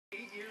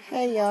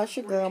Hey y'all, it's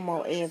your girl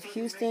Mo F.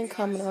 Houston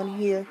coming on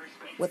here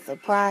with a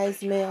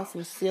prize mail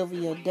from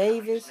Sylvia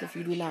Davis. If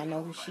you do not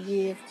know who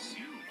she is,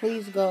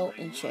 please go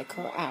and check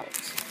her out.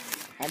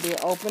 I did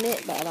open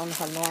it, but I don't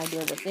have no idea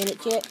what's in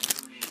it yet.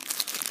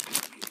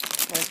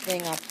 First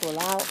thing I pull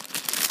out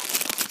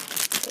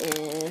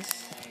is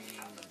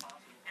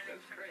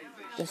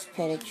this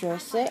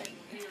pedicure set.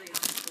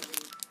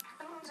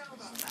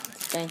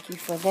 Thank you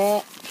for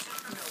that.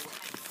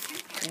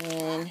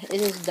 And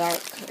it is dark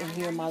in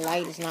here. My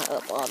light is not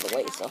up all the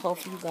way, so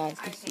hopefully you guys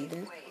can see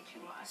this.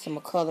 Some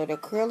colored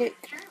acrylic.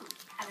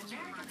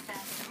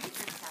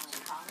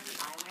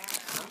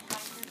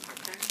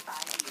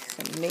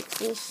 Some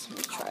mixes. Let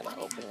me try to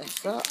open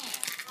this up.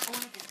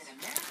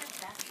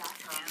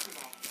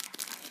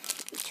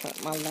 Turn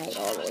my light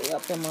all the way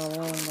up in my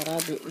room, but I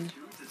didn't.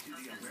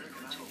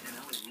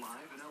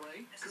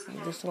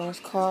 And this one's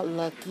called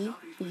Lucky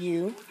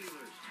You.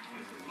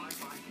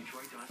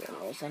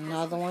 There's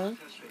another one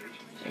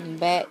in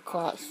back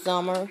called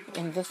Summer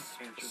in the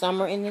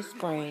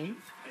Spring.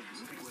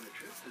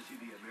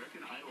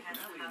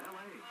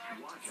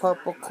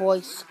 Purple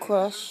Koi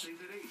Crush.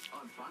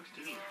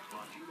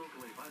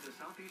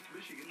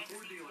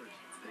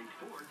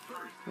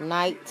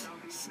 Night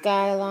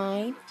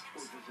Skyline.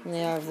 And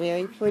they are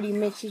very pretty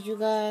mixes, you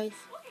guys.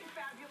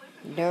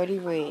 Dirty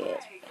Red.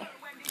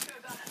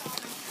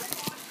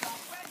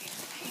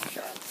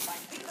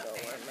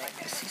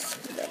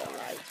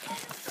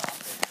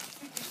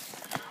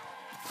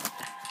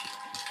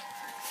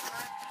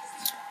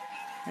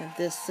 And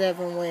this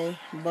 7-way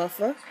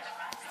buffer.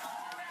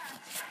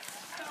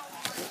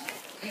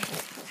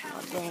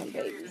 My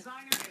grandbaby.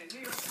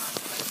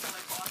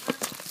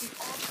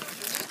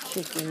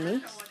 Kicking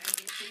me.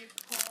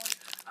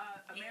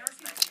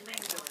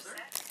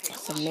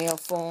 Some nail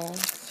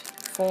forms.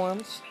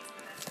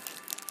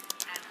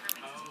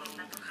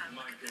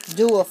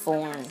 Dual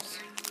forms.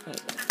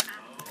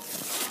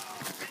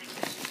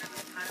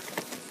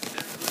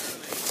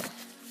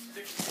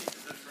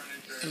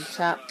 Some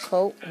top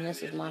coat, and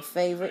this is my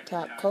favorite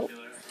top coat.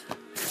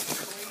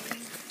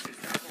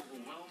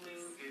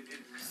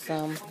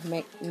 Some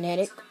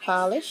magnetic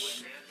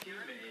polish,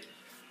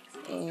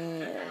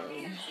 and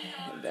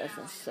it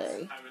doesn't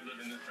say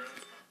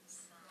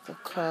the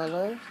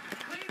color.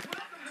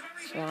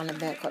 So on the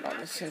back, hold on,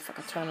 let's see if I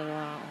can turn it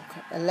around.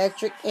 Okay.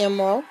 Electric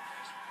Emerald.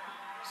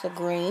 It's a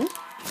green.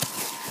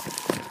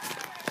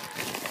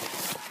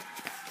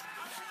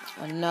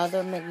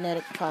 Another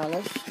magnetic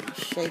polish.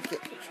 Shake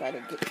it to try to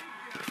get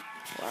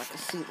where I can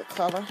see the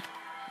color.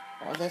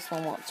 Oh, this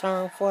one won't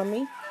turn for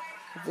me.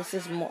 This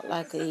is more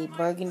like a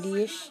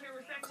burgundy-ish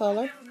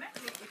color.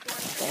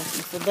 Thank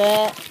you for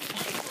that.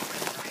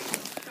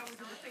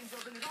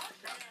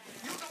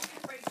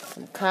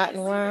 Some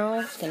cotton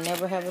rounds. Can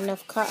never have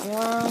enough cotton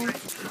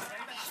rounds.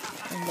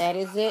 And that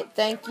is it.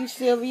 Thank you,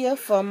 Sylvia,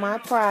 for my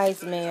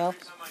prize mail.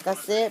 Like I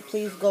said,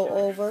 please go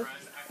over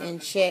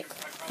and check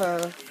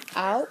her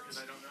out.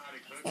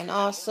 And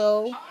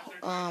also,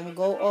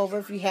 go over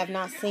if you have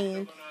not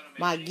seen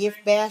my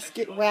gift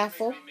basket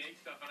raffle.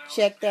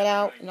 Check that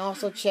out. And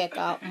also check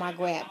out my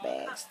grab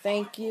bags.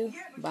 Thank you.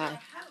 Bye.